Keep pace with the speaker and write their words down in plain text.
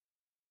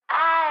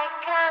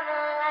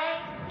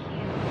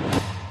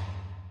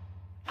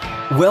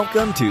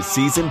Welcome to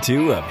Season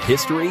 2 of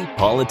History,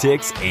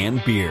 Politics, and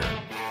Beer,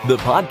 the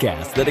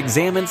podcast that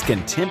examines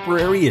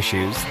contemporary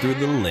issues through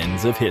the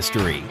lens of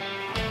history.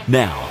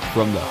 Now,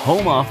 from the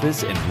home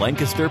office in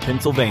Lancaster,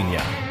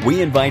 Pennsylvania,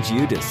 we invite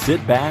you to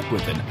sit back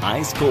with an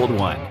ice-cold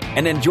one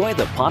and enjoy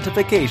the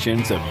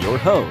pontifications of your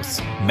hosts,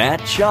 Matt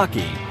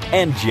Shockey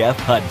and Jeff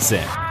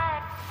Hudson.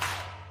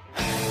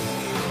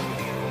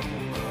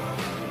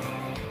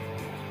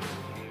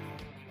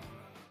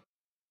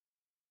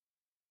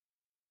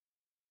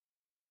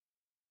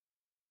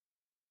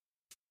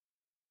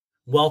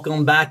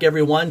 Welcome back,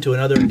 everyone, to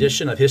another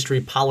edition of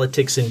History,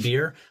 Politics, and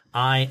Beer.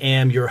 I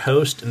am your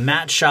host,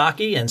 Matt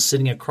Shockey, and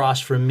sitting across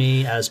from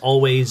me, as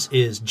always,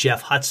 is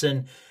Jeff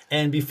Hudson.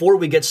 And before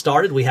we get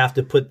started, we have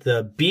to put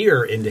the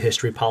beer into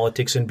History,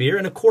 Politics, and Beer.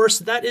 And, of course,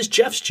 that is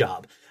Jeff's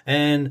job.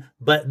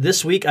 But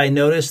this week, I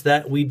noticed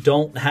that we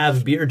don't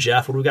have beer,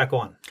 Jeff. What do we got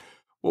going?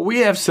 Well, we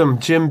have some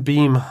Jim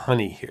Beam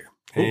honey here.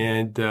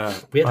 And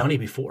we had honey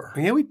before.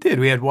 Yeah, we did.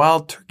 We had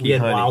wild turkey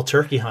honey. Wild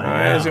turkey honey.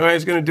 Yeah. I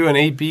was going to do an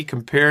A-B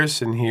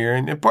comparison here.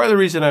 And part of the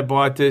reason I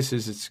bought this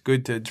is it's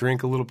good to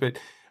drink a little bit.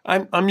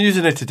 I'm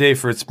using it today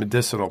for its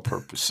medicinal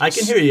purposes. I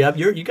can hear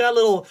you. You got a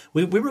little.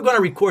 We were going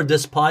to record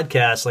this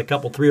podcast like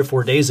 3 or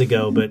 4 days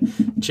ago, but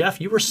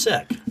Jeff, you were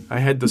sick. I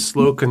had the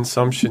slow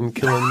consumption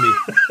killing me.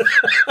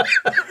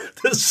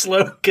 The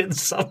slow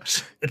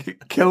consumption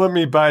killing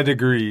me by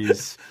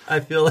degrees. I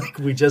feel like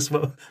we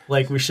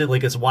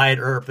should it's Wyatt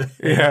Earp in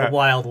the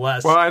Wild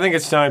West. Well, I think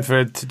it's time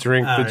to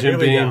drink the Jim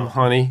Beam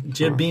honey.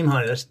 Jim Beam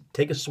honey. Let's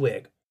take a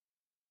swig.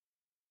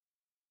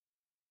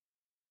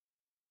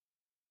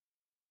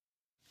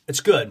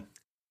 It's good.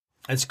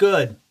 It's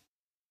good.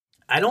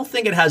 I don't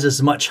think it has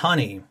as much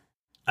honey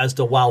as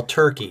the wild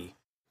turkey.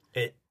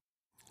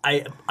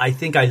 I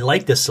think I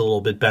like this a little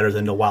bit better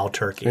than the wild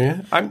turkey.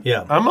 Yeah,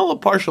 I'm a little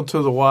partial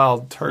to the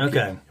wild turkey.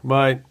 Okay,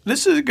 but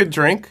this is a good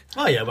drink.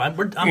 Oh yeah, I'm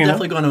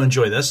definitely going to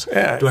enjoy this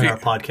during our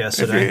podcast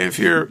today. If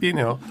you're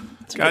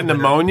got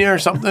pneumonia or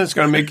something, it's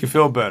going to make you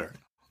feel better.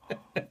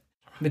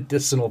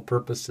 Medicinal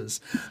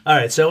purposes. All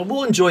right, so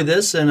we'll enjoy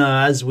this, and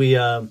as we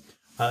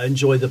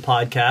enjoy the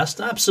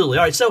podcast, absolutely.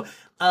 All right, so.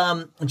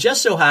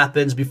 Just so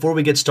happens, before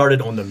we get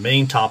started on the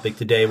main topic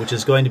today, which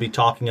is going to be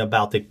talking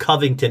about the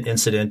Covington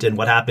incident and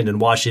what happened in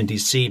Washington,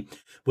 D.C.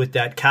 with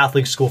that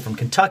Catholic school from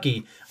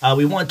Kentucky,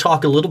 we want to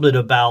talk a little bit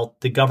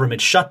about the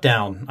government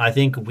shutdown. I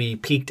think we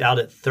peaked out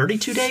at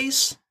 32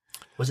 days.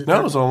 Was it?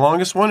 No, it was the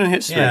longest one in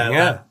history.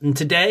 Yeah. And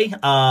today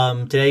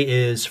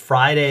is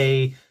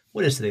Friday.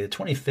 What is today? The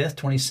 25th,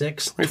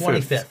 26th?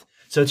 25th.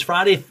 So it's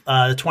Friday,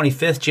 the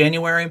 25th,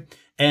 January.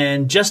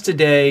 And just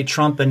today,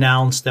 Trump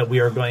announced that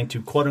we are going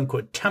to, quote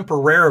unquote,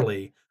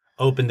 temporarily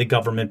open the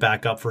government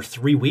back up for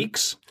 3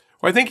 weeks.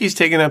 Well, I think he's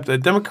taken up, the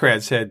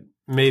Democrats had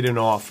made an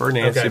offer,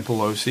 Nancy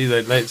Pelosi,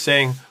 that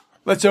saying,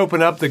 let's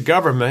open up the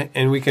government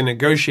and we can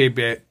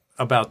negotiate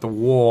about the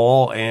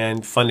wall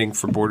and funding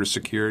for border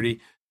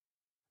security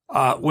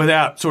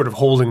without sort of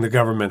holding the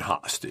government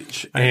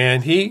hostage.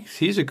 And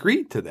he's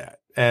agreed to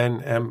that.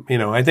 And,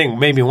 I think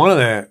maybe one of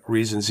the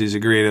reasons he's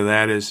agreed to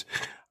that is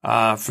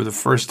for the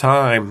first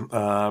time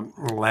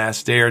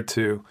last day or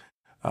two,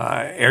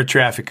 air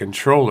traffic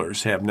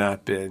controllers have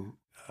been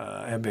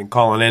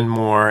calling in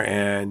more,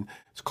 and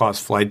it's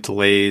caused flight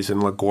delays in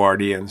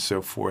LaGuardia and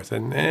so forth.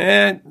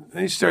 And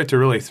they start to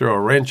really throw a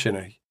wrench in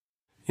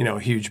a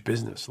huge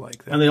business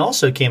like that. And they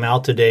also came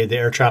out today, the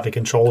air traffic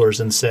controllers,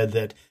 and said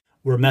that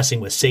we're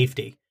messing with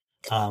safety.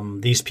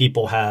 These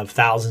people have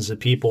thousands of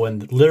people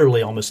and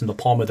literally almost in the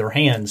palm of their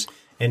hands.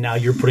 And now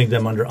you're putting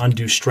them under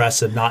undue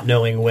stress of not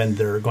knowing when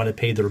they're going to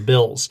pay their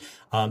bills.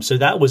 So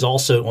that was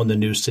also on the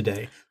news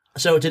today.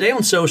 So today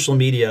on social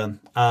media,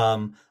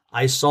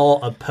 I saw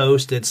a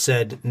post that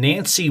said,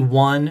 Nancy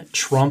 1,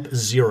 Trump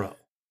 0.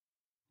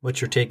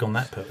 What's your take on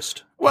that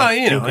post? Well,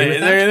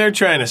 they're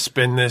trying to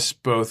spin this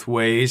both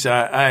ways.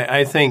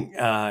 I think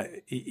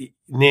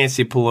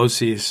Nancy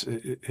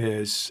Pelosi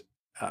has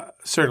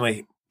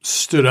certainly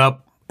stood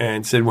up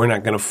and said, we're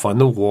not going to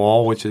fund the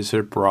wall, which is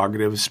her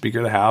prerogative as Speaker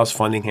of the House.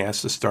 Funding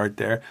has to start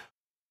there.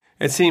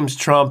 It seems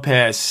Trump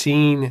has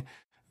seen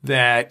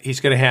that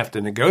he's going to have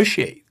to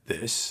negotiate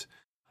this.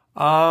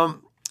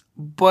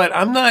 But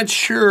I'm not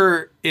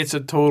sure it's a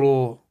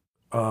total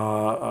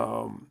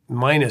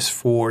minus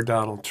for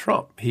Donald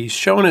Trump. He's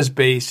shown his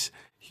base.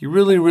 He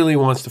really, really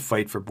wants to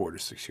fight for border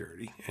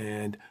security.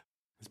 And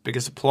his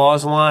biggest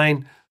applause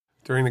line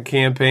during the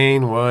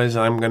campaign was,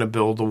 I'm going to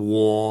build a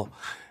wall.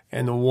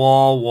 And the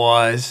wall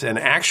was an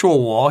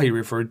actual wall he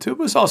referred to,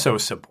 but it was also a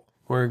symbol.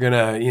 We're going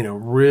to,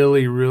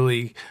 really,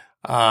 really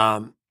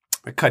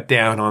cut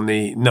down on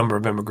the number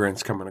of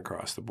immigrants coming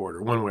across the border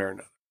one way or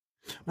another.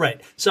 Right.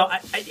 So,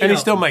 he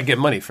still might get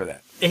money for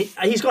that.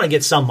 He's going to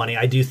get some money,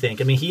 I do think.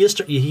 I mean, you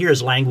hear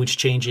his language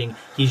changing.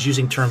 He's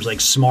using terms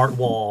like smart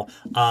wall.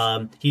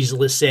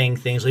 He's saying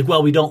things like,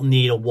 well, we don't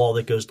need a wall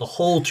that goes the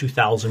whole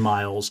 2,000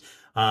 miles.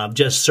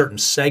 Just certain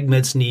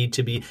segments need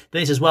to be. Then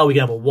he says, well, we can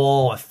have a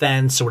wall, a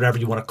fence, or whatever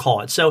you want to call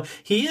it. So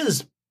he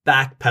is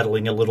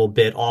backpedaling a little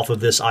bit off of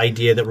this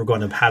idea that we're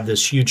going to have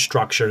this huge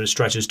structure that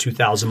stretches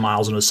 2,000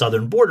 miles on the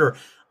southern border.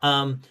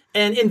 And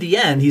in the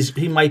end,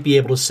 he might be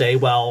able to say,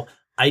 well,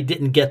 I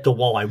didn't get the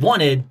wall I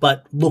wanted,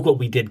 but look what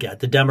we did get.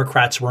 The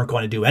Democrats weren't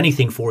going to do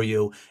anything for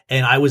you,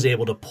 and I was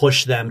able to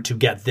push them to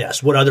get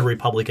this. What other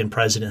Republican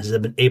presidents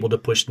have been able to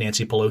push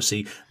Nancy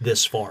Pelosi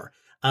this far?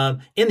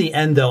 In the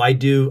end, though, I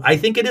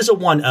think it is a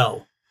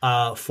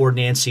 1-0 for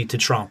Nancy to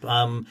Trump.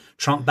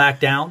 Trump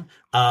backed down.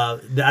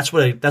 That's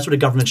what a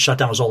government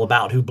shutdown was all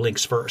about. Who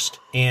blinks first?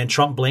 And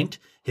Trump blinked.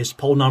 His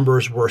poll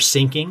numbers were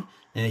sinking.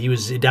 And he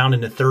was down in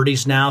the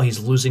 30s now.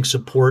 He's losing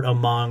support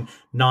among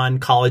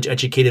non-college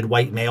educated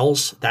white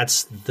males.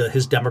 That's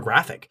his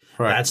demographic.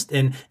 Right.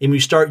 And when you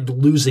start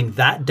losing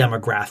that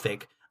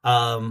demographic,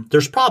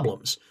 there's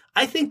problems.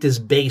 I think this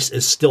base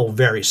is still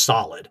very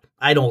solid.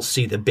 I don't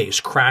see the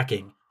base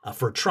cracking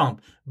for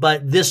Trump,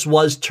 but this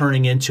was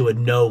turning into a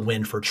no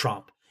win for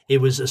Trump. It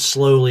was a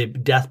slowly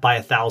death by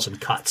 1,000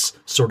 cuts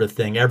sort of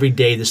thing. Every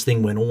day this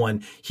thing went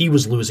on, he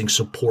was losing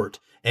support.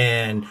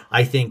 And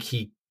I think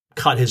he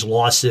cut his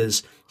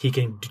losses. He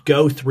can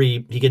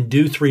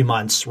do 3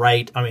 months,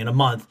 right? I mean, a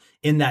month.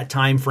 In that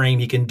time frame,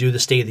 he can do the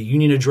State of the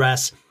Union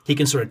address. He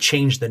can sort of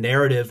change the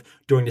narrative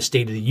during the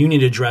State of the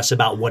Union address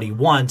about what he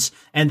wants,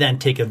 and then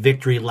take a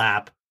victory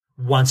lap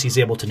once he's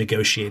able to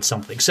negotiate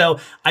something. So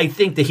I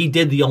think that he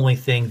did the only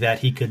thing that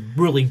he could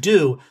really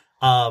do,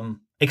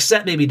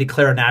 except maybe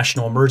declare a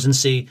national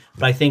emergency.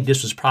 But I think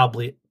this was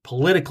probably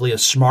politically a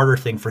smarter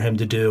thing for him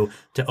to do,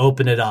 to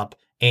open it up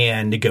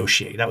and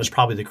negotiate. That was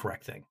probably the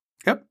correct thing.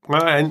 Yep.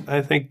 Well,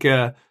 I think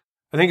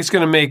it's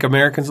going to make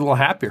Americans a little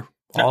happier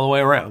all the way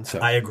around. So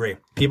I agree.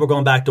 People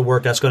going back to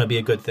work, that's going to be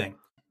a good thing.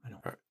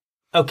 Right.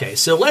 Okay,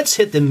 so let's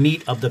hit the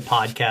meat of the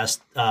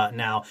podcast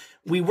now.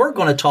 We were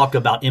going to talk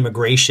about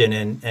immigration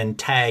and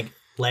tag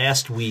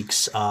last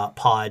week's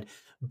pod,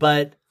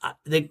 but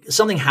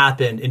something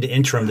happened in the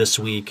interim this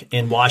week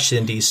in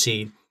Washington,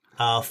 D.C.,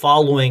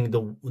 following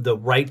the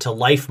Right to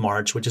Life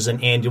March, which is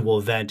an annual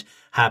event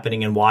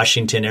happening in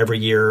Washington every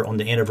year on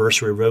the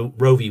anniversary of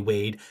Roe v.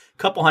 Wade. A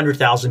couple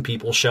 100,000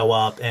 people show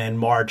up and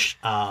march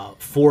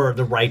for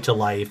the right to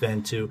life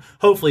and to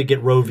hopefully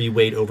get Roe v.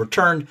 Wade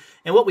overturned.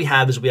 And what we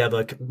have is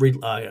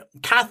a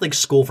Catholic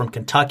school from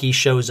Kentucky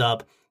shows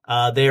up.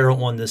 They're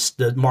on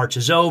the march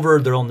is over.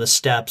 They're on the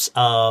steps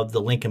of the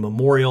Lincoln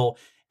Memorial.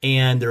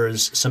 And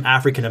there's some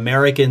African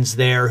Americans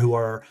there who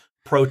are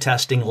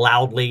protesting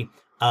loudly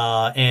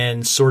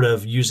and sort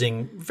of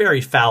using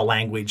very foul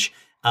language.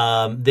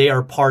 They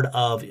are part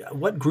of –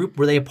 what group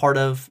were they a part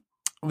of?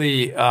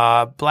 The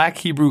Black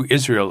Hebrew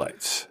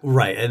Israelites.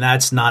 Right, and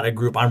that's not a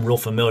group I'm real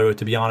familiar with,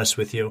 to be honest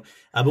with you.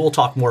 But we'll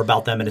talk more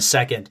about them in a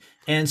second.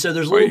 And so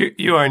there's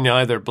you are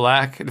neither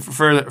black –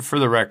 for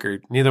the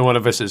record, neither one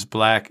of us is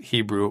black,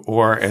 Hebrew,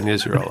 or an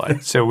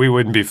Israelite. So we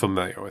wouldn't be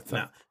familiar with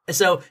them. No.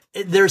 So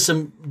there's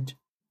some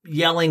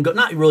yelling –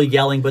 not really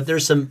yelling, but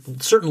there's some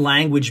certain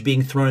language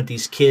being thrown at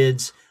these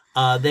kids.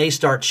 They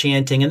start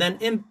chanting, and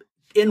then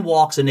in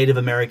walks a Native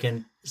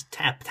American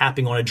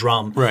tapping on a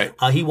drum. Right.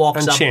 He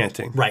walks up.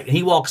 Chanting. Right. And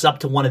he walks up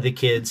to one of the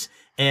kids,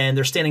 and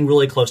they're standing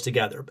really close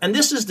together. And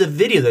this is the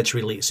video that's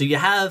released. So you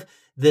have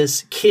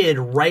this kid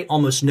right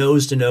almost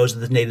nose to nose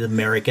with the Native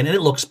American, and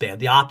it looks bad.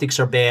 The optics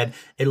are bad.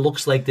 It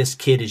looks like this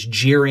kid is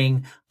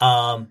jeering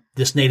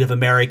this Native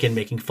American,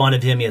 making fun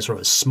of him. He has sort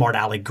of a smart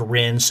aleck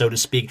grin, so to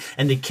speak.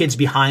 And the kids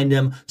behind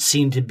him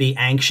seem to be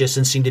anxious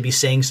and seem to be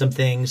saying some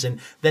things. And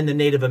then the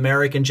Native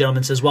American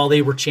gentleman says, well,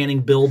 they were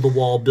chanting, build the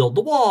wall, build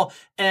the wall.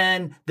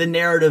 And the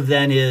narrative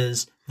then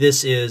is,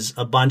 this is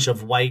a bunch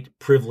of white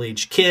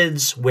privileged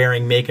kids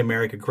wearing Make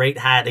America Great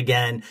hat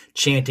again,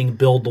 chanting,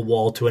 build the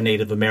wall to a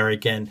Native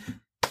American.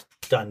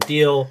 Done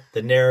deal.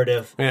 The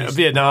narrative. Yeah, a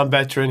Vietnam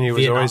veteran. He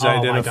was always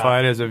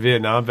identified as a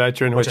Vietnam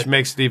veteran, which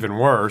makes it even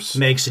worse.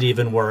 Makes it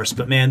even worse.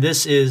 But man,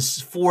 this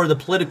is for the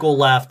political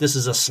left. This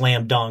is a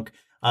slam dunk.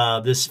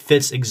 This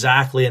fits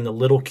exactly in the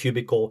little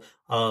cubicle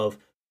of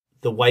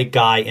the white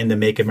guy in the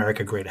Make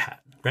America Great hat.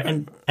 Right?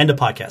 And end of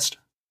podcast.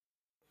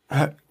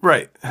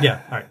 Right.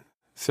 Yeah. All right.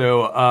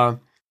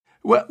 So,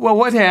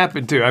 what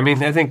happened to? I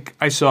mean, I think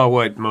I saw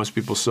what most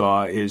people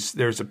saw is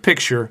there's a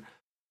picture.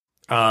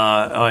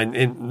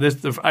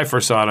 I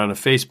first saw it on a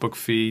Facebook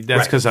feed.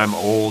 That's because I'm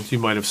old. You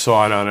might have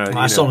saw it on a.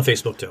 I saw it on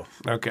Facebook too.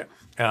 Okay,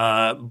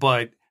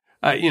 but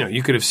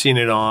you could have seen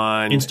it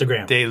on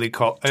Instagram, Daily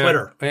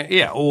Twitter,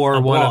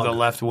 or one of the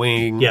left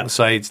wing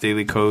sites,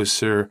 Daily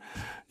Kos, or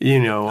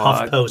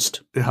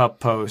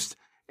HuffPost.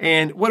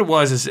 And what it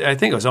was is, I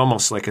think it was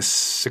almost like a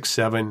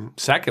 6-7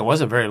 second. It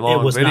wasn't very long.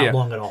 It was video. not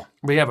long at all.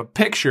 We have a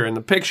picture, and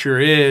the picture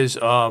is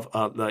of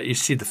you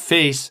see the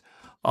face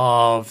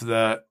of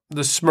the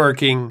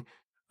smirking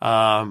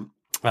guy.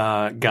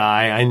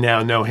 I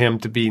now know him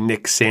to be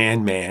Nick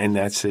Sandmann.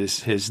 That's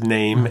his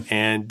name.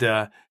 And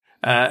the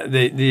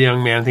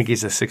young man, I think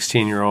he's a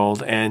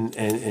 16-year-old,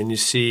 and you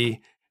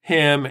see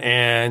him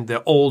and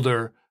the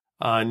older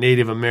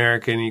Native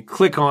American. You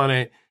click on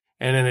it,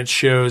 and then it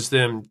shows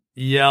them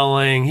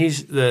yelling.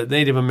 He's the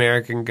Native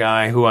American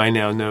guy who I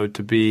now know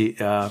to be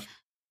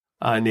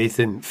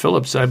Nathan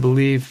Phillips, I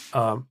believe.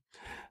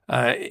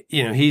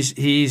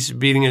 he's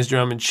beating his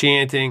drum and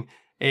chanting,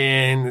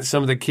 and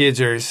some of the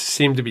kids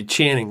seem to be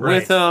chanting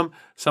with him.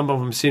 Some of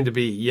them seem to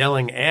be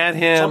yelling at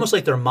him. It's almost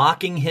like they're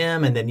mocking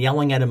him and then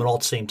yelling at him all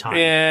at the same time.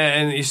 Yeah,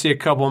 and you see a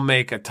couple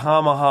make a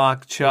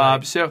tomahawk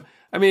chop. Right. So,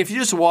 I mean, if you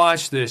just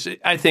watch this,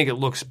 I think it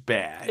looks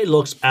bad. It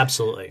looks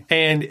absolutely.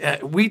 And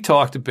we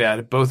talked about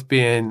it, both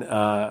being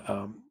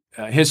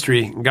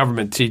history and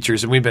government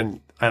teachers, and we've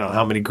been, I don't know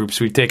how many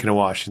groups we've taken to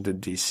Washington,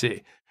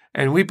 D.C.,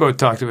 and we both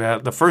talked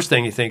about the first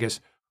thing you think is,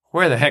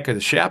 where the heck are the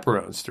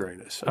chaperones during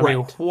this? I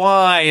mean,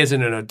 why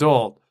isn't an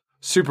adult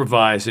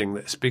supervising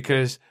this?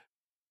 Because,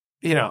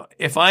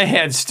 if I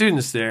had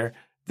students there,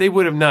 they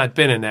would have not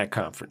been in that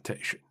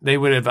confrontation. I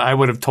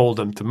would have told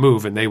them to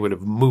move, and they would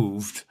have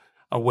moved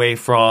away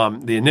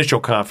from the initial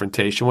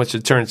confrontation, which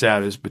it turns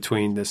out is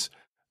between this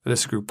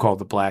group called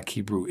the Black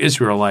Hebrew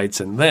Israelites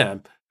and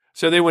them.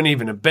 So they wouldn't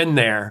even have been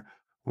there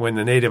when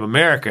the Native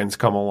Americans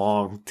come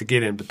along to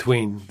get in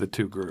between the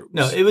two groups.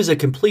 No, it was a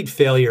complete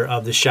failure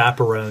of the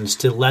chaperones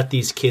to let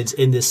these kids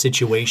in this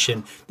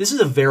situation. This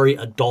is a very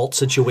adult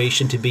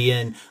situation to be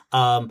in.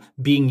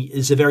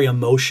 Is a very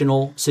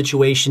emotional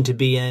situation to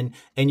be in,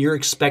 and you're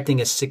expecting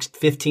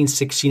 15,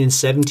 16, and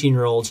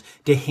 17-year-olds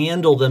to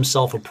handle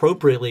themselves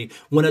appropriately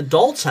when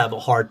adults have a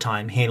hard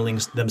time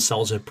handling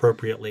themselves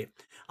appropriately.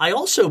 I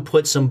also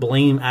put some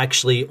blame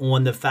actually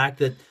on the fact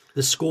that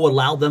the school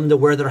allowed them to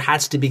wear their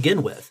hats to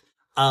begin with.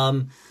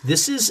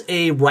 This is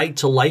a right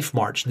to life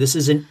march. This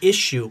is an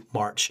issue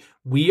march.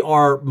 We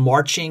are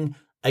marching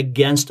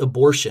against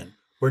abortion.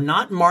 We're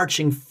not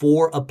marching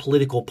for a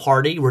political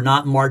party. We're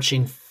not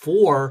marching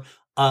for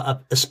a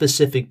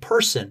specific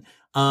person.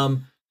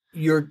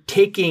 You're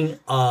taking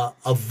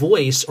a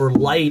voice or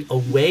light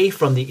away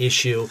from the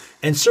issue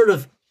and sort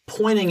of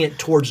pointing it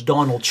towards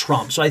Donald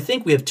Trump. So I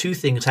think we have two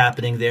things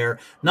happening there.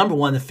 Number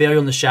one, the failure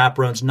on the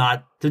chaperones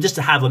just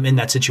to have them in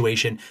that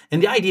situation.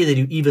 And the idea that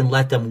you even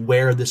let them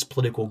wear this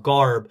political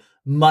garb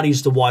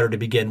muddies the water to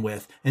begin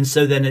with. And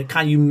so then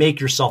you make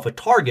yourself a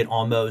target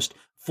almost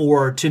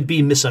to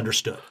be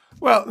misunderstood.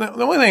 Well,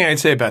 the one thing I'd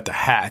say about the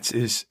hats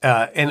is,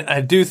 and I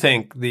do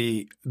think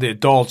the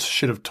adults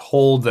should have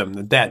told them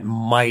that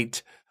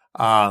might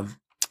be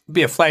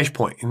a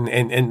flashpoint,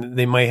 and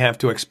they might have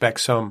to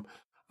expect some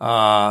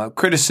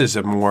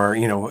criticism or,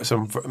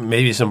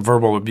 maybe some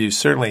verbal abuse.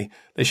 Certainly,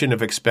 they shouldn't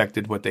have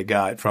expected what they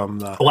got from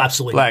the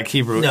Black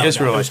Hebrew Israelites.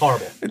 No, it was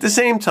horrible. At the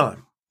same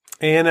time,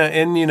 in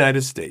the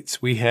United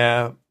States, we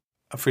have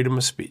a freedom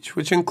of speech,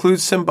 which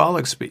includes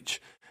symbolic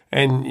speech.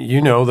 And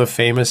the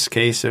famous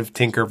case of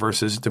Tinker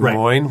versus Des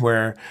Moines,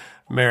 where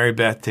Mary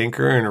Beth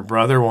Tinker and her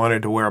brother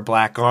wanted to wear a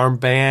black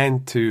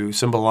armband to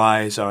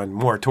symbolize on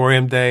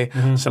Moratorium Day,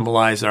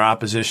 symbolize their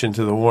opposition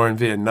to the war in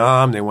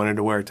Vietnam. They wanted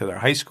to wear it to their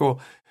high school.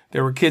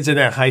 There were kids in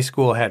that high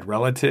school who had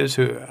relatives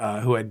who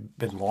had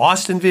been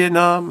lost in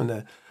Vietnam,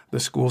 and the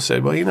school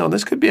said, well,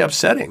 this could be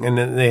upsetting. And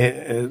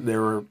then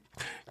there were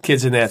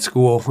kids in that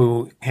school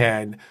who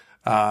had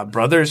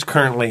brothers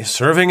currently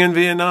serving in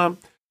Vietnam.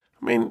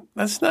 I mean,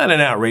 that's not an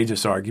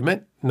outrageous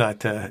argument not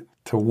to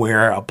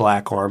wear a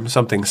black arm,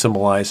 something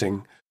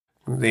symbolizing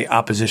the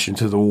opposition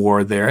to the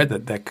war there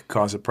that could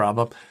cause a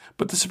problem.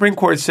 But the Supreme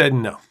Court said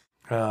no.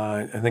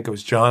 I think it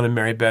was John and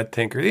Mary Beth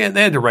Tinker. They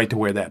had the right to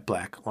wear that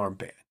black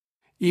armband,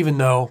 even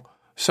though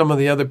some of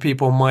the other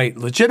people might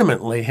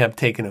legitimately have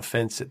taken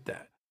offense at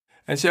that.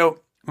 And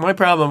so my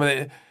problem with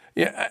it,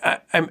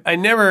 I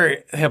never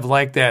have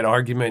liked that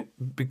argument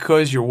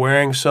because you're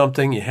wearing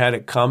something, you had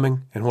it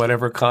coming in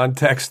whatever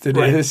context it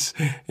is,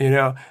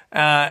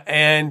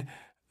 and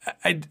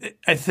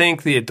I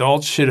think the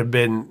adults should have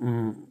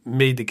been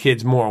made the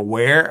kids more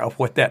aware of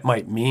what that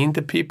might mean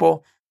to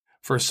people.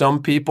 For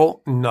some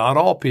people, not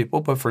all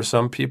people, but for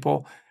some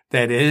people,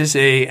 that is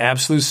a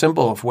absolute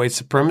symbol of white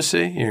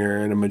supremacy.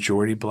 You're in a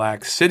majority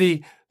black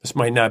city. This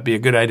might not be a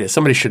good idea.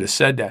 Somebody should have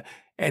said that.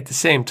 At the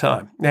same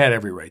time, they had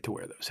every right to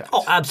wear those hats.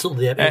 Oh,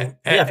 absolutely. They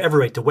have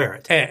every right to wear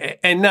it.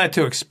 And not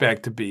to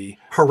expect to be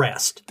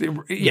harassed.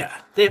 Yeah.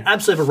 They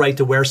absolutely have a right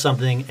to wear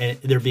something, and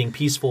they're being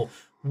peaceful.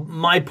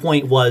 My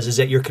point is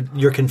that you're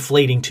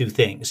conflating two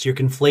things. You're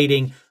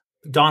conflating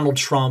Donald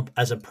Trump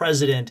as a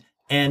president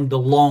and the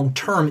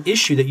long-term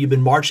issue that you've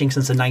been marching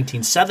since the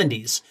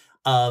 1970s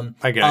of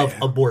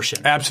abortion.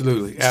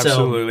 Absolutely.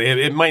 So,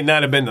 it might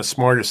not have been the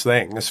smartest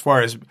thing as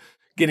far as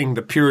getting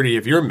the purity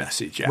of your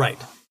message out. Right.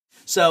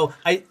 So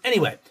I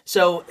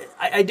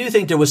do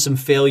think there was some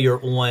failure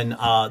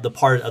on the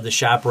part of the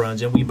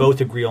chaperones, and we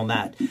both agree on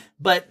that.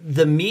 But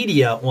the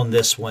media on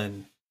this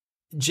one,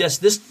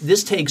 just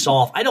this takes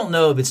off. I don't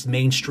know if it's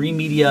mainstream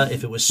media,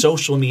 if it was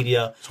social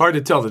media. It's hard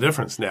to tell the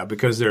difference now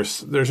because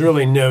there's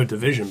really no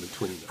division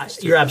between those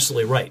two. You're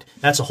absolutely right.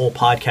 That's a whole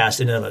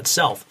podcast in and of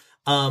itself.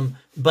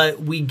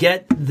 But we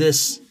get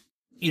this,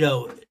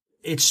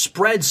 it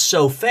spreads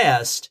so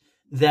fast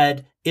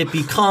that it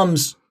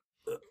becomes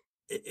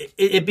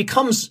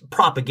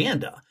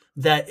propaganda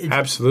that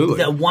absolutely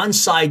that one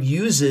side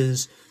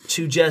uses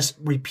to just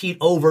repeat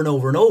over and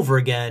over and over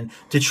again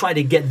to try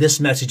to get this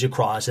message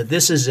across, that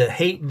this is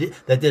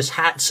that this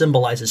hat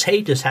symbolizes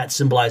hate, this hat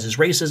symbolizes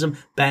racism.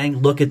 Bang,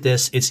 look at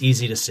this. It's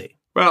easy to see.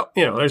 Well,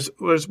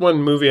 there's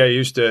one movie I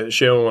used to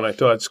show when I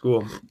taught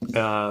school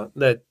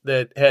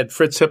that had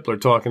Fritz Hippler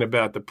talking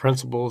about the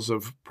principles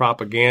of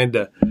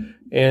propaganda.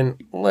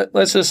 And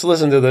let's just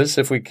listen to this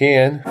if we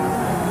can.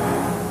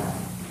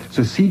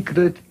 The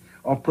secret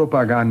of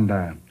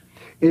propaganda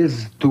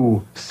is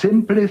to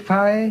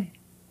simplify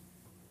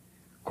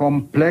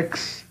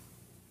complex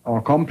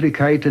or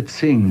complicated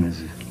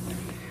things,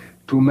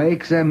 to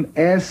make them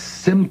as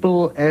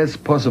simple as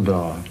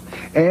possible,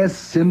 as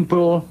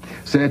simple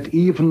that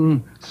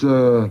even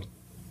the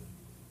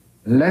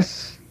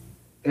less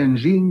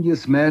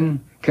ingenious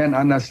man can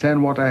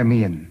understand what I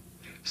mean.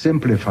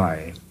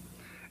 Simplify.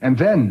 And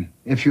then,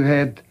 if you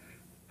had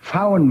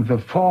found the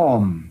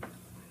form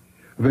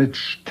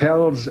which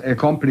tells a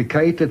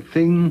complicated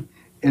thing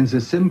in the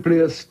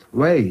simplest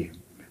way,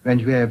 when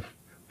you have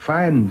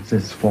found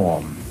this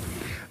form,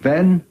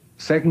 then,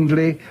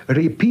 secondly,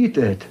 repeat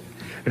it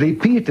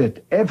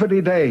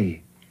every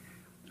day.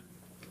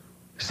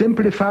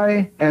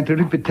 Simplify and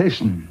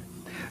repetition.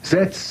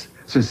 That's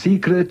the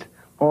secret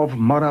of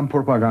modern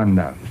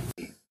propaganda.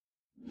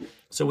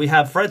 So we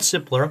have Fritz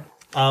Hippler,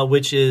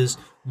 which is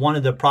one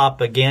of the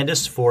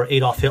propagandists for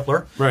Adolf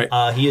Hitler. Right.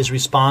 He is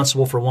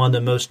responsible for one of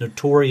the most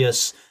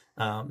notorious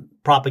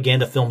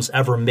propaganda films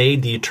ever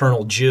made, The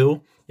Eternal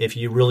Jew. If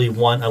you really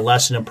want a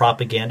lesson in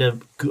propaganda,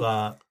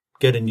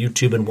 get on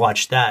YouTube and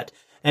watch that.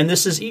 And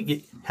this is,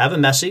 have a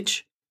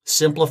message,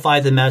 simplify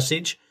the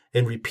message,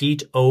 and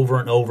repeat over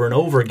and over and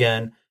over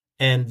again.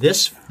 And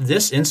this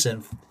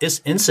incident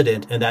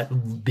in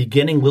that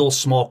beginning little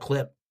small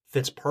clip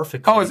fits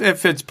perfectly. Oh, it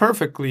fits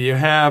perfectly. You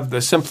have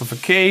the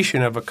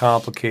simplification of a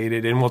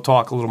complicated, and we'll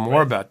talk a little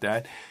more about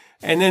that.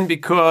 And then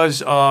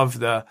because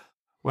of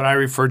what I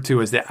refer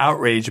to as the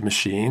outrage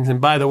machines,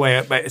 and by the way,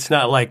 it's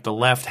not like the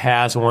left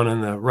has one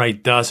and the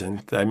right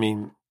doesn't. I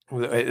mean,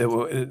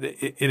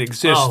 it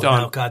exists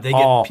on. Oh God,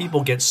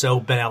 people get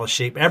so bent out of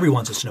shape.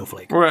 Everyone's a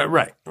snowflake.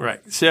 Right.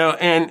 So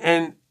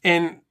and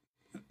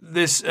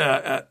this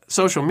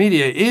social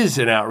media is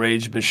an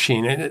outrage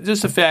machine, and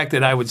just the fact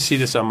that I would see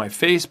this on my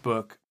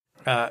Facebook.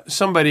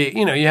 Somebody,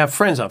 you have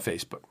friends on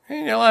Facebook.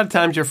 And, a lot of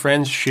times your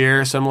friends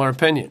share similar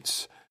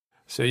opinions.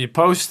 So you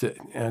post it,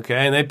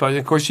 okay? And they post it.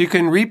 Of course, you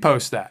can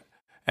repost that.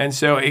 And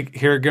so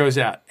here it goes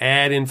out,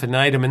 ad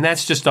infinitum. And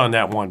that's just on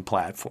that one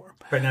platform.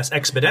 Right, and that's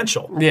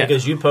exponential. Yeah.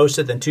 Because you post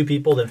it, then 2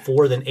 people, then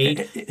 4, then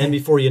 8. And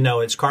before you know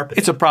it's carpet.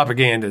 It's a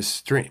propaganda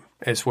stream.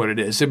 It's what it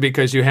is.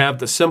 Because you have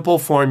the simple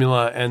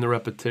formula and the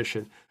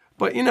repetition.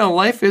 But,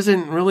 life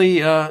isn't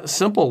really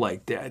simple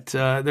like that.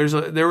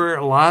 There were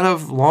a lot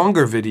of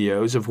longer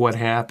videos of what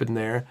happened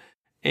there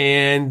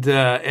and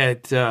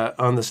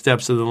on the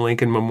steps of the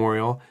Lincoln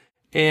Memorial.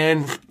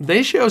 And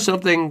they show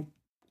something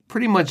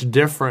pretty much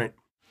different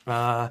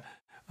and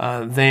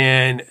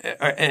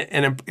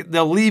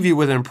they'll leave you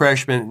with an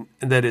impression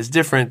that is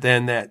different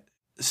than that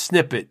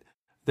snippet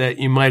that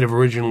you might have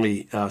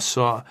originally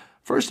saw.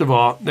 First of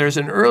all, there's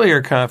an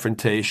earlier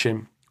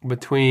confrontation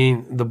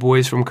between the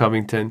boys from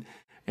Covington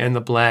and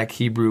the Black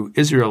Hebrew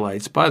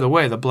Israelites. By the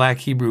way, the Black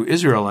Hebrew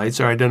Israelites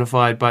are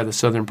identified by the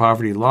Southern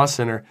Poverty Law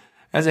Center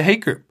as a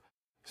hate group.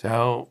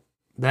 So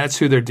that's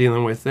who they're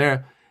dealing with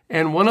there.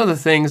 And one of the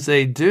things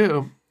they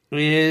do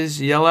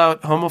is yell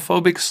out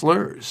homophobic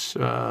slurs.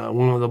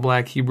 One of the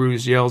Black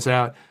Hebrews yells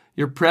out,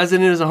 "Your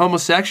president is a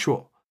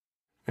homosexual."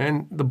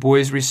 And the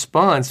boys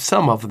respond,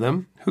 some of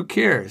them, "Who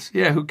cares?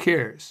 Yeah, who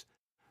cares?"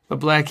 The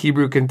Black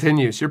Hebrew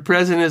continues, "Your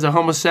president is a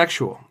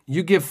homosexual.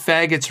 You give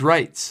faggots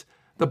rights.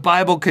 The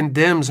Bible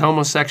condemns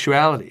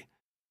homosexuality."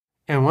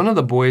 And one of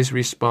the boys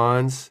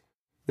responds,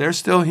 "They're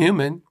still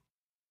human."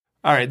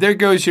 All right, there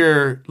goes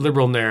your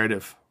liberal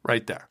narrative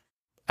right there,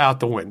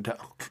 out the window.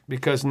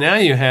 Because now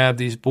you have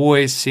these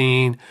boys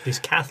seeing... These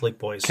Catholic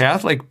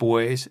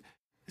boys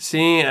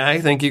seeing, I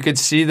think you could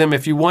see them,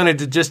 if you wanted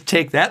to just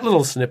take that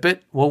little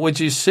snippet, what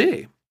would you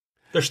see?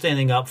 They're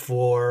standing up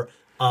for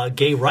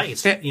gay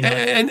rights,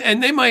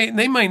 and they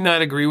might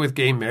not agree with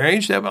gay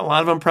marriage. A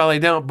lot of them probably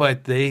don't.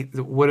 But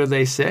what do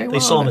they say? They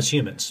saw them as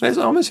humans. They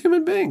saw them as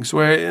human beings,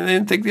 where they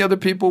didn't think the other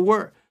people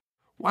were.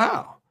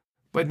 Wow!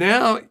 But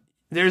now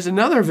there's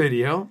another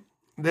video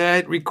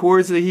that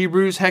records the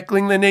Hebrews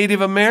heckling the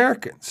Native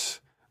Americans,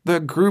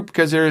 the group,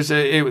 because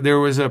there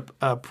was a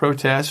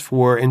protest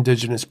for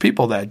indigenous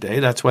people that day.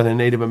 That's why the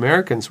Native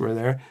Americans were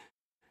there,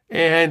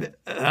 and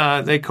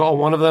they call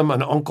one of them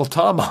an Uncle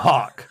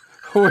Tomahawk.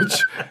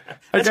 Which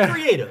that's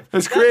creative.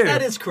 That's creative.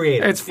 That is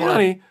creative. It's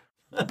funny,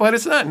 but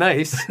it's not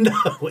nice.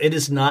 No, it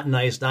is not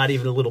nice, not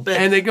even a little bit.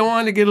 And they go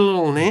on to get a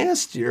little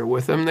nastier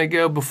with them. They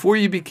go, "Before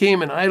you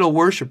became an idol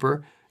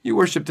worshiper, you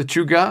worshiped the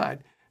true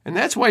God. And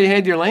that's why you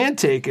had your land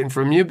taken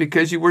from you,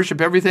 because you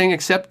worship everything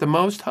except the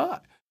Most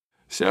High."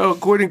 So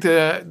according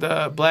to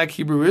the Black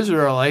Hebrew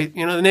Israelite,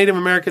 the Native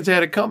Americans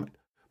had it coming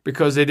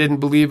because they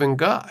didn't believe in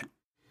God.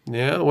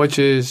 Which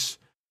is,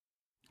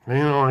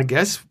 I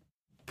guess,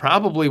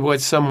 probably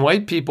what some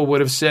white people would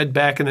have said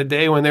back in the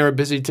day when they were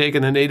busy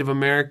taking the Native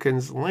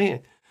Americans'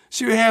 land.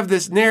 So you have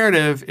this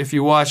narrative, if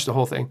you watch the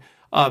whole thing,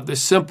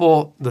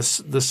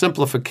 the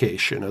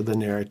simplification of the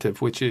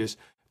narrative, which is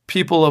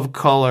people of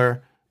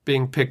color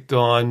being picked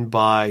on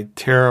by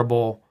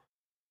terrible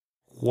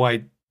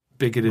white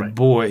bigoted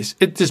boys.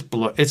 It's just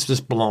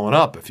blowing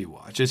up if you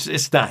watch.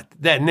 It's not,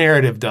 that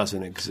narrative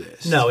doesn't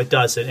exist. No, it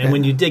doesn't. And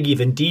when you dig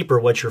even deeper,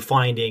 what you're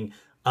finding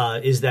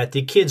is that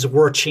the kids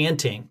were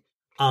chanting,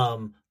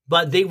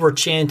 but they were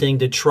chanting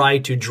to try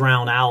to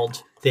drown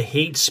out the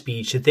hate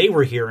speech that they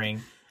were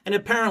hearing. And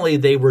apparently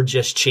they were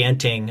just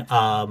chanting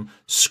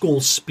school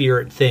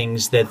spirit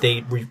things that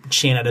they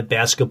chant at a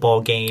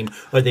basketball game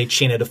or they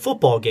chant at a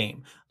football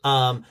game.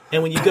 And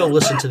when you go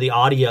listen to the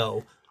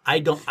audio,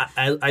 I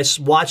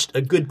watched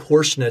a good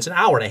portion. It's an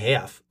hour and a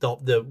half.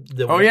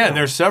 And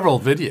there's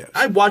several videos.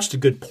 I watched a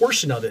good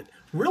portion of it.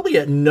 Really,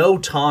 at no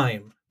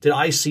time did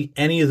I see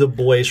any of the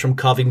boys from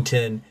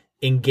Covington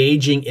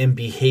engaging in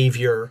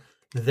behavior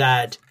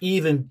that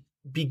even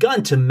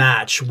begun to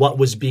match what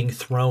was being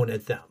thrown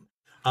at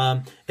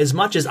them. As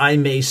much as I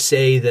may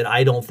say that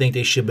I don't think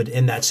they should have been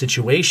in that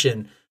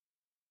situation,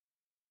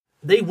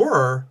 they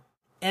were.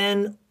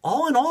 And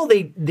all in all,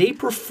 they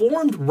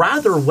performed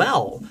rather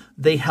well.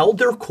 They held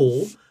their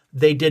cool.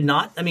 They did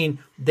not. I mean,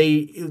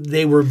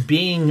 they were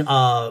being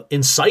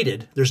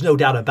incited. There's no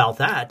doubt about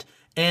that.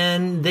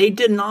 And they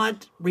did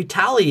not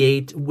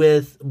retaliate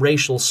with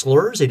racial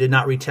slurs. They did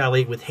not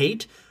retaliate with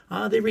hate.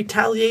 They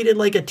retaliated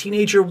like a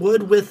teenager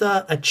would with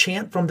a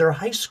chant from their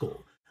high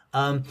school.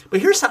 But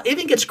here's how it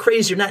even gets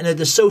crazier. Not in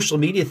the social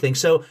media thing.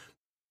 So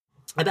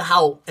about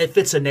how it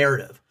fits a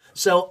narrative.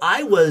 So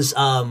I was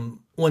on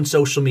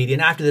social media,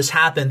 and after this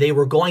happened, they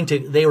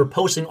were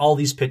posting all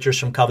these pictures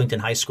from Covington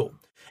High School,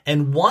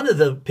 and one of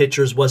the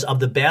pictures was of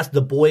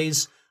the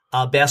boys'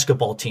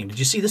 basketball team. Did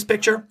you see this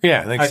picture?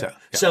 Yeah, I think so. Yeah.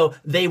 So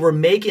they were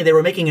making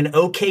an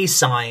OK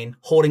sign,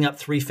 holding up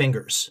three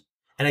fingers,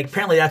 and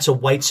apparently that's a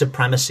white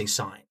supremacy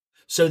sign.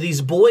 So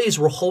these boys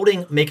were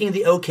making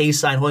the OK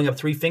sign, holding up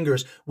three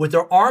fingers with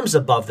their arms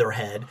above their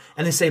head,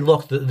 and they say,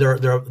 "Look,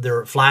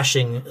 they're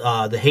flashing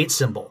the hate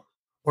symbol."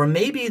 Or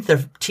maybe their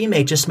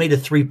teammate just made a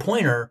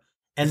 3-pointer,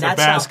 and it's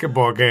that's a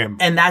basketball game.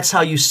 And that's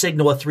how you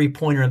signal a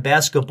 3-pointer in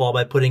basketball,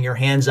 by putting your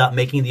hands up,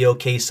 making the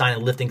OK sign,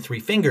 and lifting three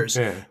fingers.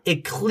 Yeah.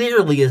 It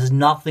clearly has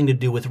nothing to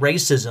do with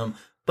racism,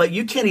 but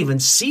you can't even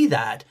see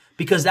that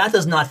because that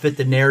does not fit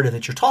the narrative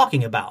that you're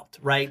talking about,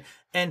 right?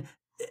 And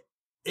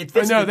it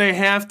fits. No, they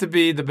have to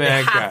be the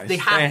bad guys. They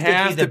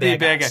have to be the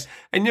bad guys.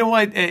 And you know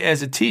what?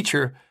 As a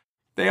teacher,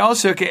 they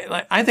also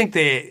I think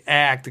they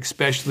act,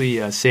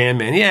 especially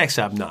Sandman. He acts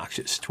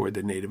obnoxious toward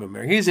the Native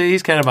American.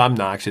 He's kind of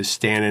obnoxious,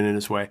 standing in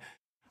his way.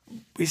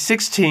 He's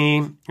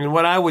 16, and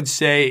what I would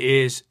say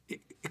is,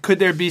 could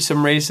there be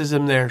some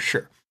racism there?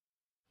 Sure,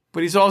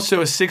 but he's also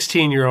a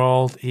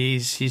 16-year-old.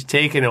 He's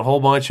taken a whole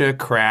bunch of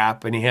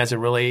crap, and he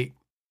hasn't really,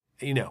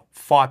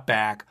 fought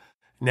back.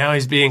 Now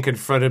he's being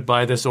confronted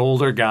by this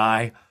older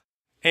guy,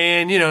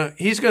 and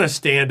he's going to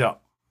stand up.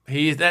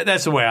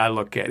 That's the way I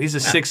look at it. He's a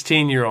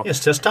 16-year-old. It's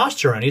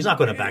testosterone. He's not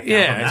going to back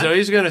down from that. So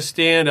he's going to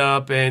stand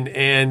up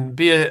and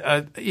be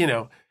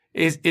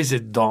is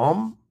it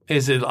dumb?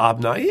 Is it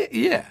obnoxious?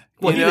 Yeah.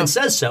 Well, he even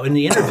says so in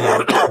the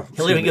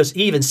interview.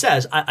 He even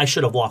says, I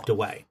should have walked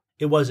away.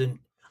 It wasn't,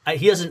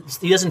 he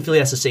doesn't feel he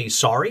has to say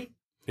sorry,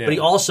 but he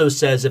also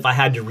says, if I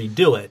had to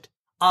redo it,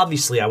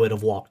 obviously I would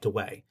have walked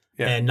away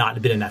and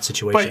not been in that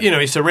situation. But,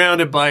 he's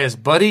surrounded by his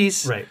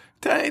buddies. Right.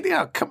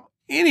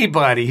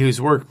 Anybody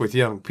who's worked with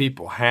young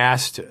people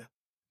has to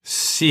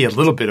see a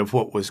little bit of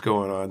what was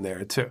going on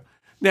there too.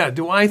 Now,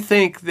 do I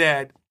think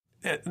that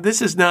this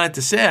is not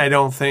to say I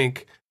don't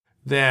think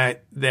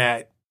that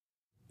the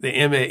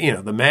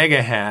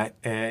MAGA hat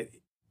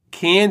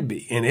can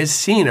be and is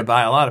seen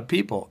by a lot of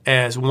people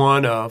as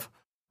one of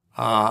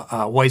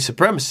white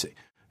supremacy,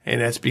 and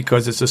that's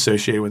because it's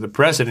associated with the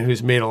president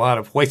who's made a lot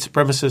of white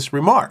supremacist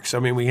remarks. I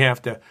mean, we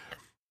have to.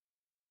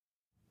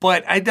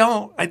 But I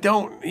don't,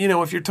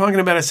 if you're talking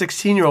about a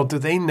 16-year-old, do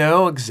they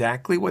know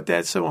exactly what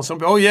that symbol? Some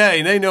people,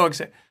 they know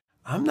exactly.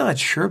 I'm not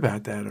sure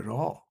about that at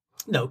all.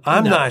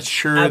 I'm not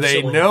sure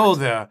they know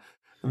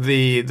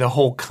the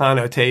whole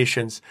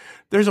connotations.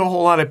 There's a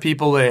whole lot of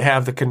people that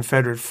have the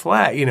Confederate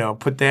flag,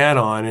 put that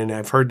on, and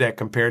I've heard that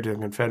compared to the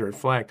Confederate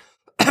flag.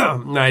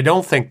 Now, I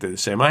don't think they're the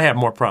same. I have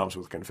more problems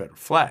with the Confederate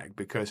flag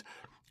because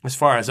as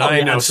far as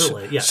I know,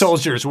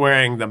 soldiers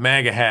wearing the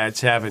MAGA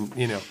hats haven't,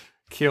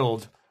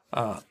 killed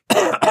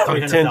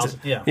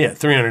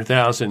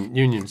 300,000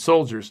 Union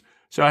soldiers.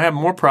 So I have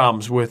more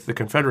problems with the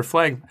Confederate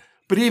flag.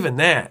 But even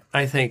that,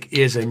 I think,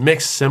 is a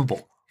mixed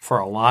symbol for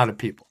a lot of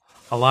people.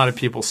 A lot of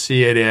people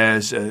see it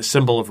as a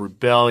symbol of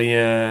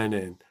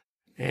rebellion,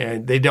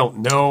 and they don't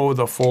know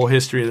the full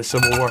history of the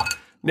Civil War.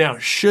 Now,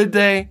 should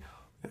they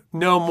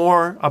know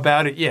more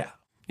about it? Yeah,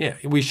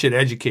 we should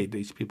educate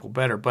these people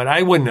better. But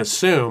I wouldn't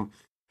assume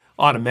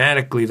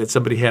automatically that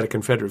somebody had a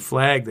Confederate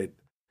flag that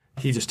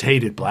he just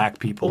hated black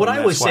people. Well, what I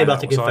always say about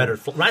the Confederate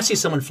flag, when I see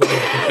someone flying a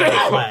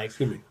Confederate flag,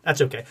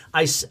 that's okay.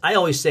 I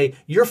always say,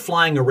 you're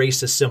flying a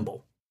racist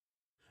symbol.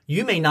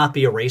 you may not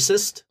be a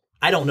racist.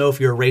 I don't know if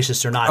you're a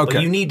racist or not,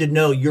 but you need to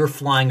know you're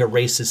flying a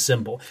racist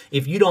symbol.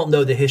 If you don't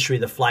know the history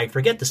of the flag,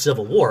 forget the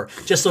Civil War.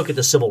 Just look at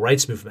the Civil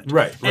Rights Movement.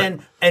 Right.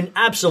 And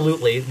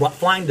absolutely,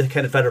 flying the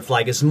Confederate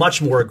flag is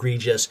much more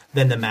egregious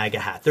than the MAGA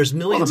hat. There's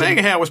millions. Well, the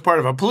MAGA hat was part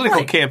of a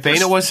political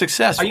campaign. It was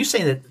successful. Are you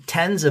saying that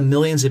tens of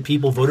millions of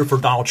people voted for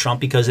Donald Trump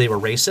because they were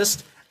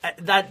racist?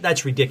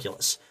 That's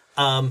ridiculous.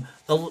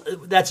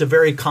 That's a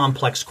very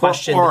complex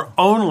question. Or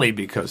only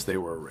because they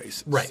were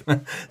racist. Right.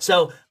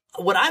 So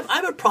I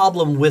have a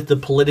problem with the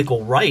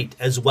political right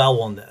as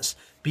well on this,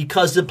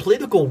 because the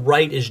political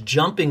right is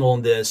jumping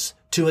on this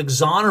to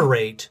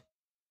exonerate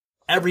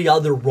every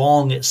other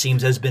wrong, it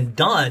seems, has been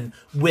done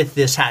with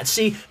this hat.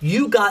 See,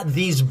 you got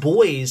these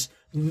boys,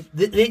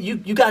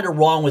 you got it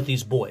wrong with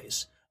these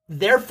boys.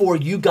 Therefore,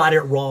 you got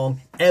it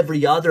wrong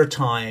every other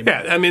time.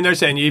 Yeah, I mean, they're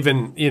saying you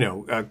even,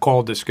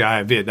 called this guy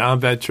a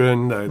Vietnam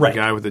veteran, the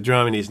guy with the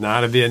drum, and he's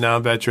not a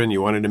Vietnam veteran.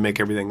 You wanted to make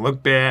everything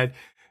look bad.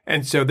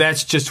 And so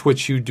that's just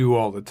what you do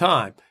all the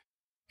time.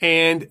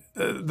 And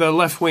the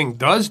left wing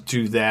does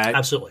do that.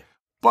 Absolutely.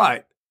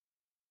 But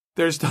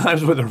there's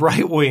times where the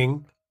right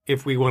wing,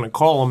 if we want to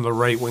call them the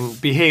right wing,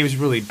 behaves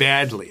really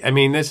badly. I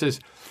mean, this is,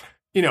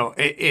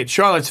 at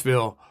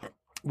Charlottesville,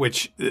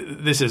 which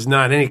this is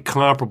not any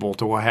comparable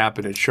to what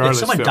happened in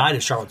Charlottesville. Someone died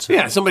at Charlottesville.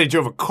 Yeah, somebody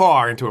drove a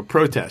car into a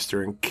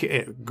protester, and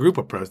a group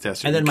of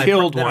protesters, and then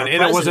killed one,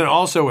 and it wasn't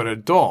also an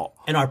adult.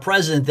 And our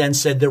president then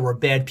said there were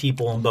bad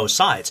people on both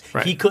sides.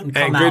 Right. He couldn't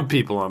come out. And good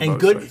people on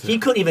both sides. He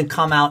couldn't even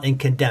come out and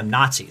condemn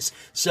Nazis.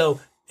 So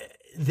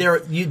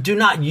you do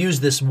not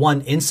use this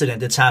one incident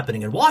that's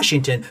happening in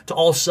Washington to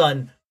all of a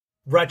sudden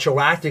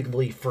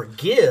retroactively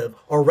forgive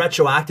or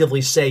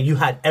retroactively say you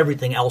had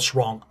everything else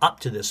wrong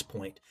up to this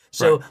point.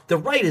 So the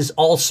right is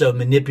also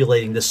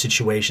manipulating this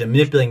situation,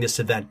 manipulating this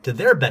event to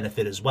their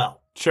benefit as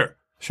well. Sure.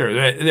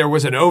 There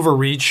was an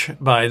overreach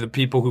by the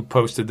people who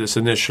posted this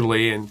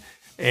initially and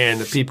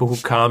the people who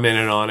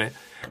commented on it.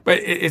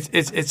 But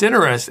it's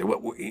interesting.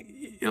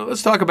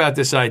 Let's talk about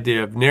this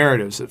idea of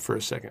narratives for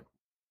a second.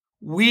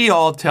 We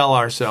all tell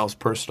ourselves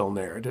personal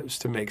narratives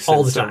to make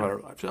sense of our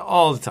lives.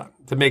 All the time.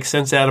 To make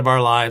sense out of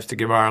our lives, to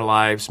give our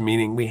lives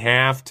meaning. We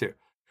have to.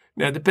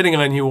 Now, depending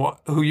on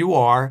who you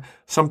are,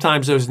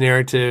 sometimes those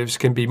narratives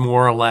can be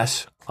more or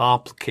less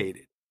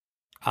complicated.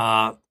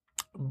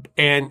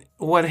 And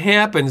what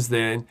happens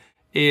then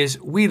is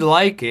we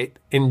like it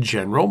in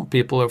general.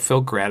 People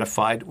feel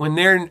gratified when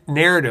their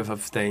narrative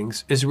of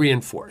things is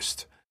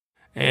reinforced.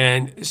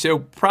 And so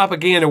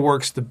propaganda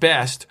works the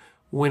best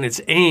when it's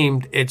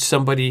aimed at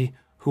somebody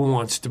who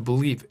wants to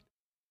believe it.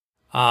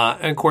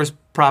 And of course,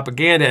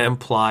 propaganda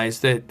implies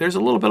that there's a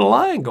little bit of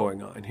lying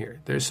going on here.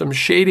 There's some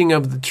shading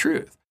of the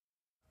truth.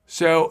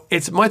 So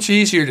it's much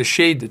easier to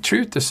shade the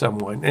truth to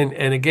someone.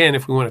 And again,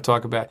 if we want to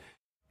talk about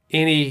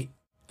any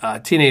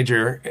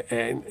teenager,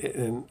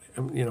 and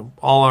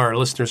all our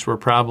listeners were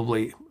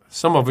probably,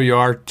 some of you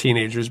are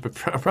teenagers, but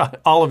probably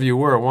all of you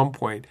were at one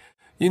point.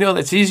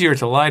 That's easier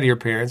to lie to your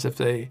parents if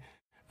they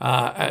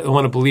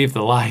want to believe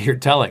the lie you're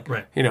telling.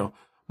 Right.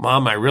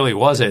 Mom, I really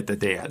was at the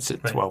dance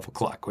at 12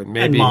 o'clock. When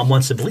maybe, and Mom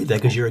wants to believe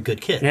that because you're a good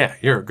kid. Yeah,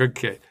 you're a good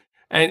kid.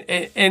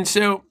 And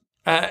so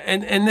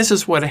this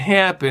is what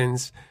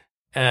happens.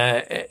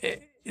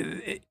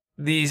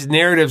 These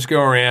narratives go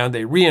around.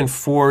 They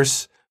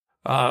reinforce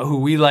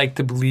who we like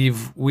to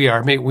believe we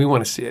are. Maybe we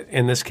want to see it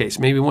in this case.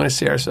 Maybe we want to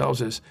see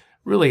ourselves as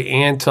really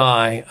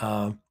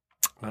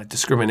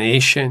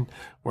anti-discrimination.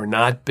 We're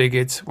not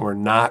bigots. We're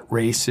not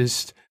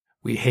racist.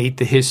 We hate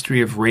the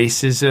history of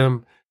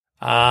racism.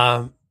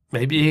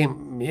 Maybe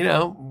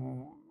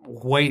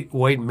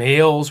white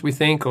males we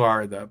think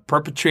are the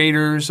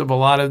perpetrators of a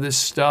lot of this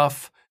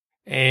stuff,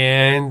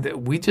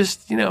 and we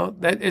just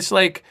that it's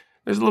like.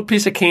 There's a little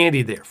piece of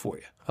candy there for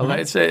you.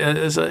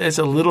 Mm-hmm. It's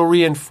a little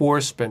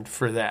reinforcement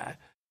for that.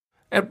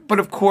 But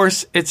of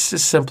course, it's a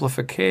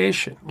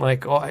simplification.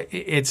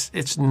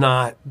 It's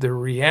not the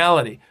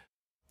reality.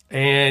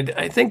 And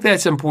I think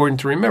that's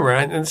important to remember.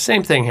 And the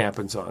same thing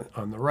happens on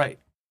the right.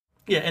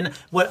 Yeah, and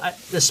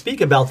to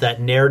speak about that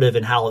narrative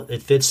and how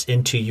it fits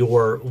into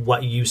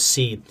what you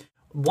see,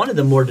 one of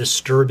the more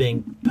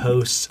disturbing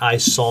posts I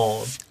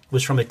saw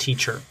was from a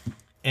teacher.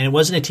 And it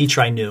wasn't a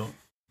teacher I knew.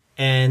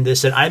 And they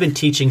said, I've been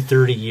teaching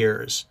 30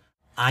 years.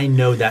 I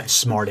know that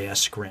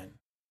smart-ass grin.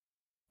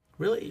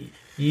 Really?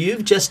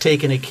 You've just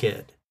taken a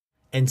kid.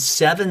 In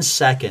 7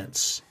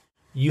 seconds,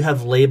 you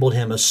have labeled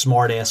him a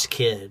smart-ass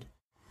kid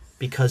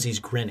because he's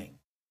grinning.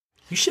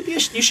 You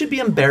should be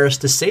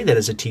embarrassed to say that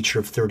as a teacher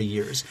of 30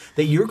 years,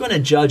 that you're going to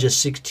judge a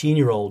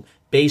 16-year-old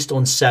based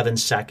on 7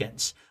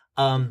 seconds.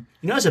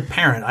 As a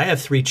parent, I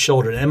have 3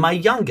 children, and my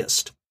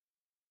youngest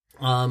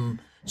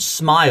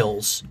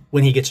smiles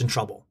when he gets in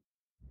trouble.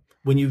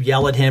 When you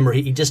yell at him, or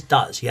he just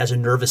does. He has a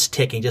nervous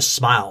tick, and he just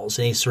smiles,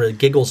 and he sort of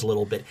giggles a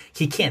little bit.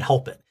 He can't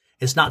help it.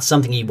 It's not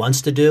something he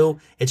wants to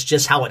do. It's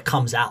just how it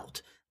comes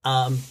out.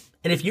 And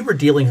if you were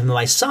dealing with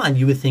my son,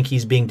 you would think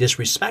he's being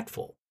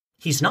disrespectful.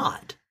 He's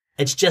not.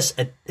 It's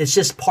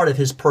just part of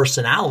his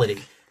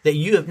personality that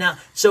you have now.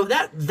 So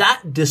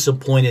that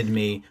disappointed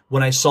me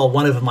when I saw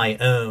one of my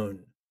own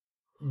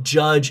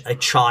judge a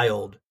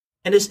child,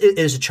 and it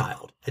is a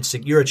child.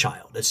 You're a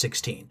child at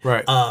 16.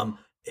 Right.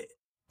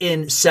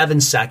 In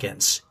 7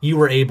 seconds, you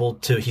were able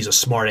to. He's a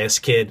smart ass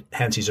kid.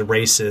 Hence, he's a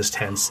racist.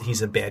 Hence,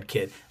 he's a bad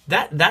kid.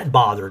 That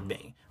bothered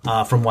me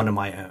from one of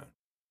my own.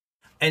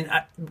 And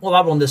I'm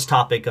on this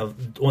topic of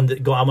I'm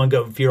going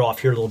to veer off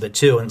here a little bit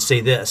too and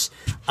say this.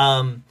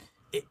 Something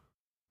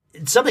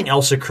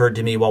else occurred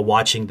to me while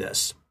watching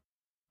this.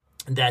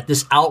 That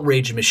this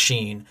outrage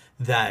machine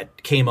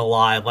that came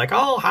alive, like,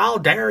 oh, how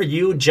dare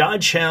you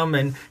judge him?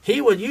 And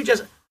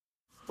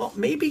well,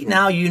 maybe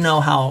now you know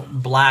how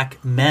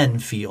black men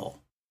feel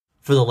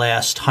for the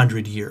last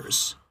 100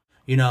 years.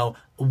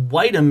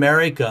 White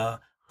America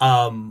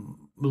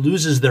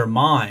loses their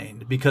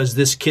mind because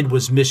this kid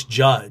was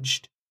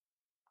misjudged.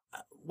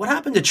 What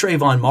happened to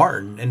Trayvon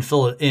Martin in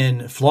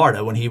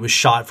Florida when he was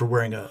shot for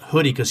wearing a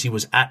hoodie because he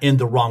was in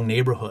the wrong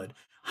neighborhood?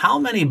 How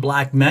many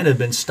black men have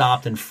been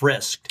stopped and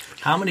frisked?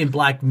 How many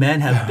black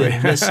men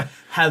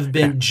have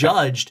been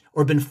judged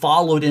or been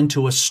followed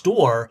into a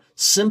store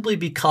simply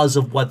because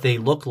of what they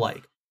look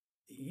like?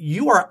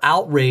 You are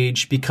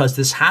outraged because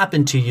this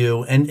happened to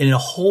you, and in a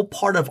whole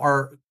part of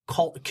our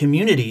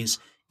communities,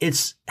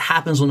 it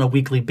happens on a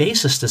weekly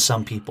basis to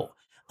some people.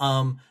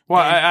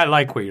 I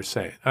like what you're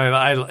saying.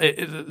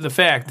 The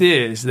fact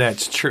is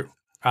that's true.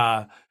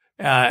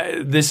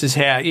 This is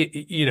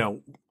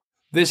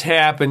this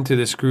happened to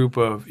this group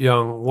of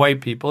young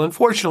white people.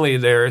 Unfortunately,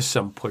 there is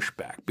some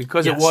pushback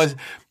because it was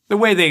the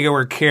way they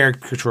were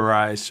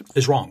characterized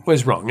is wrong.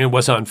 Was wrong. It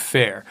was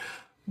unfair.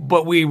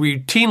 But we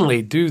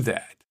routinely do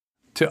that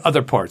to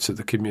other parts of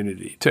the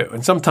community too,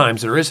 and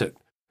sometimes there isn't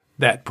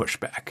that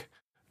pushback.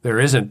 There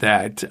isn't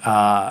that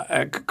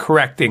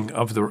correcting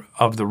of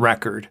the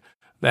record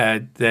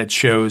that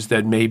shows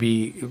that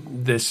maybe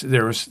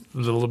there was a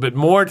little bit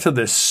more to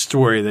this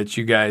story that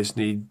you guys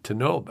need to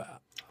know about.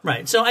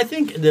 Right. So I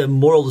think the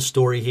moral of the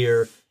story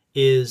here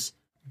is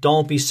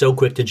don't be so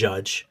quick to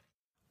judge.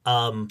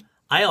 I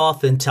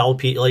often tell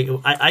people, like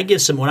I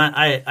give some, when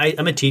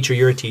I'm a teacher,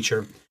 you're a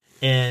teacher,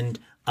 and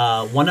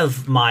one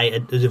of my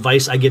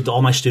advice I give to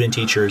all my student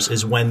teachers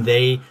is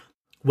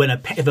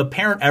if a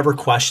parent ever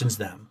questions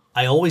them,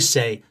 I always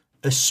say,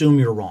 assume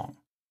you're wrong.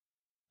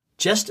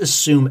 Just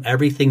assume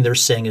everything they're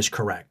saying is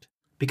correct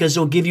because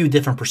it'll give you a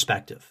different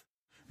perspective.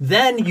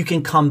 Then you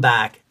can come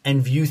back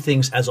and view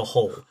things as a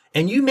whole.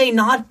 And you may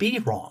not be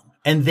wrong,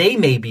 and they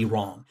may be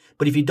wrong.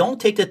 But if you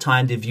don't take the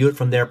time to view it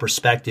from their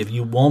perspective,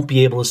 you won't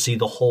be able to see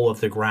the whole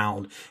of the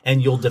ground,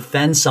 and you'll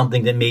defend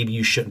something that maybe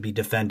you shouldn't be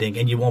defending,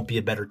 and you won't be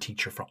a better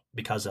teacher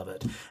because of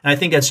it. And I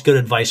think that's good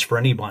advice for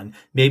anyone.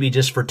 Maybe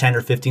just for 10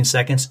 or 15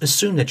 seconds,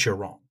 assume that you're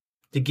wrong,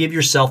 to give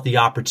yourself the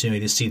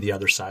opportunity to see the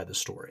other side of the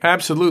story.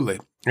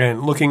 Absolutely.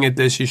 And looking at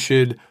this, you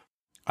should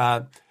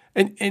and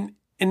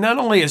not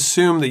only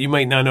assume that you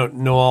might not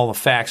know all the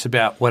facts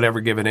about whatever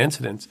given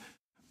incidents,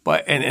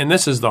 but and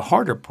this is the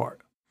harder part,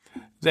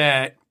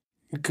 that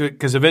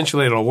because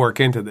eventually it'll work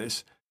into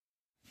this.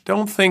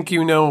 Don't think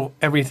you know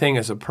everything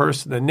as a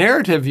person. The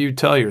narrative you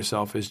tell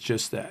yourself is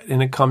just that,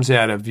 and it comes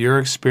out of your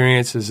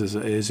experiences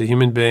as a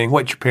human being,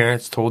 what your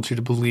parents told you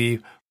to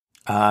believe.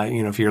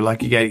 If you're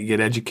lucky, you get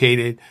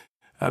educated.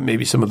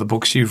 Maybe some of the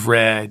books you've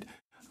read,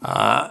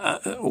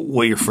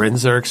 what your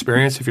friends are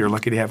experiencing, if you're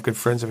lucky to have good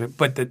friends.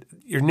 But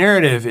your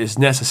narrative is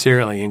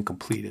necessarily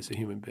incomplete as a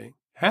human being.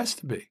 It has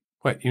to be.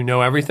 What, you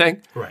know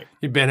everything? Right.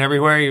 You've been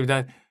everywhere. You've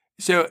done.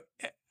 So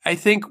I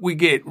think we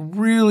get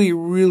really,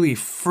 really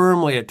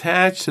firmly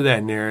attached to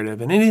that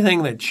narrative, and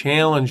anything that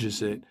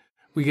challenges it,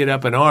 we get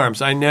up in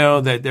arms. I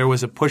know that there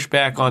was a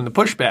pushback on the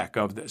pushback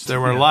of this.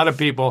 There were a lot of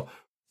people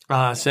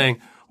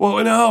saying,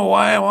 well, no,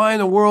 why in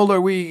the world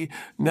are we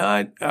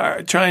not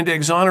trying to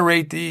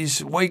exonerate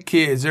these white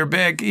kids? They're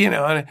bad,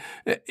 And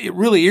it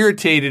really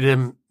irritated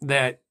him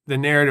that the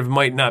narrative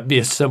might not be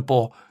as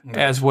simple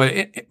as but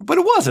it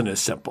wasn't as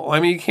simple. I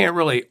mean, you can't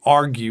really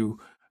argue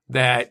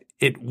that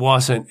it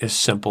wasn't as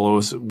simple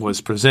as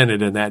was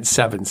presented in that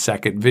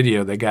 7-second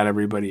video that got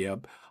everybody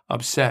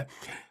upset.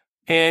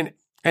 And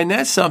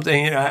that's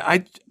something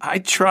I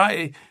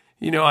try.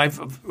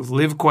 I've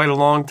lived quite a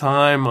long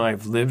time.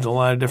 I've lived in a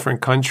lot of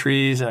different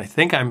countries, and I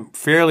think I'm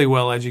fairly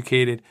well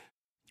educated.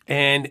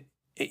 And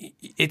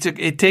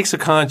it takes a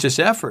conscious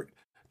effort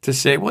to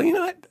say, well,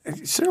 I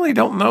certainly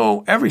don't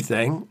know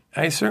everything.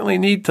 I certainly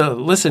need to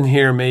listen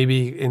here,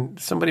 maybe, and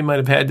somebody might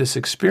have had this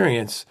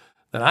experience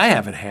that I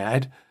haven't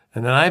had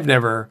and that I've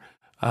never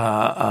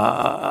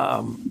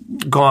gone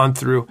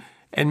through,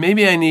 and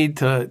maybe I need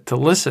to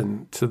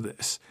listen to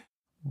this.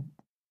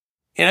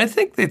 And I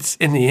think that's,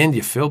 in the end,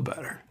 you feel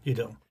better. You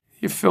do.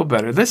 You feel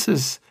better. This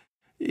is,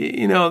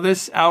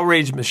 this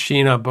outrage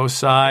machine on both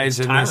sides,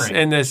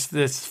 and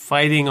this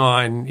fighting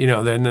on,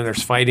 then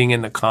there's fighting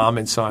in the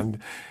comments on,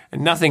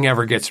 and nothing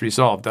ever gets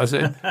resolved, does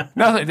it?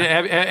 Nothing.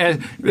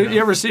 Did you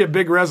ever see a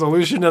big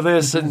resolution to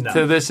this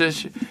to this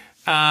issue?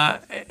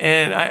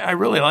 And I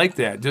really like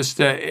that.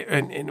 Just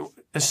and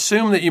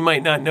assume that you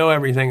might not know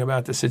everything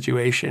about the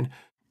situation.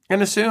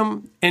 And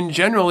assume, in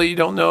general, you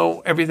don't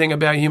know everything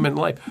about human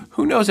life.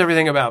 Who knows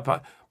everything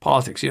about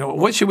politics.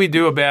 What should we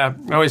do about,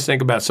 I always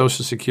think about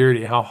Social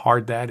Security, how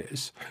hard that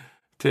is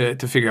to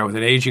figure out with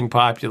an aging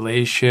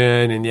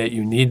population, and yet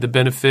you need the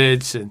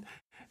benefits, and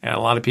a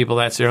lot of people,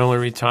 that's their only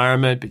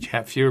retirement, but you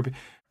have fewer.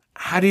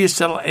 How do you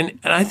settle? And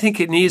I think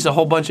it needs a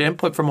whole bunch of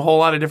input from a whole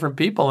lot of different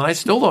people, and I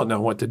still don't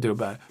know what to do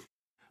about it,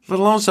 let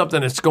alone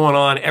something that's going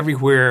on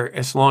everywhere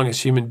as long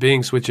as human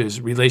beings, which is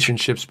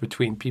relationships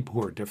between people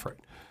who are different.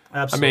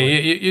 Absolutely.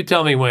 I mean, you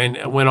tell me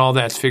when all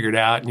that's figured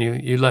out,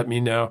 and you let me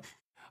know.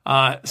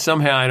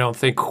 Somehow I don't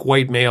think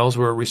white males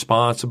were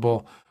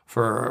responsible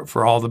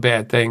for all the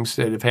bad things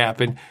that have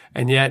happened.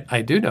 And yet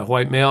I do know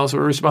white males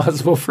were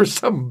responsible for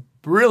some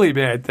really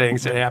bad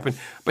things that happened.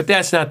 But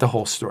that's not the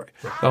whole story.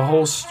 The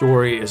whole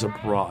story is a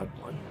broad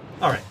one.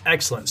 All right,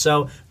 excellent.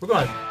 So we're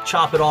going to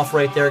chop it off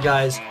right there,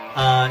 guys.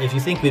 If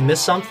you think we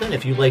missed something,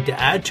 if you'd like to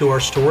add to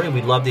our story,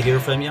 we'd love to hear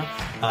from you.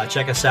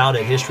 Check us out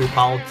at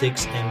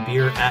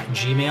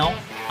historypoliticsandbeer@gmail.com.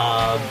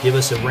 Give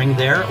us a ring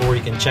there, or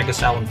you can check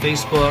us out on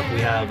Facebook.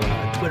 We have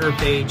a Twitter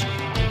page.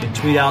 You can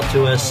tweet out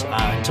to us.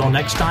 Until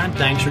next time,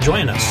 thanks for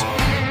joining us.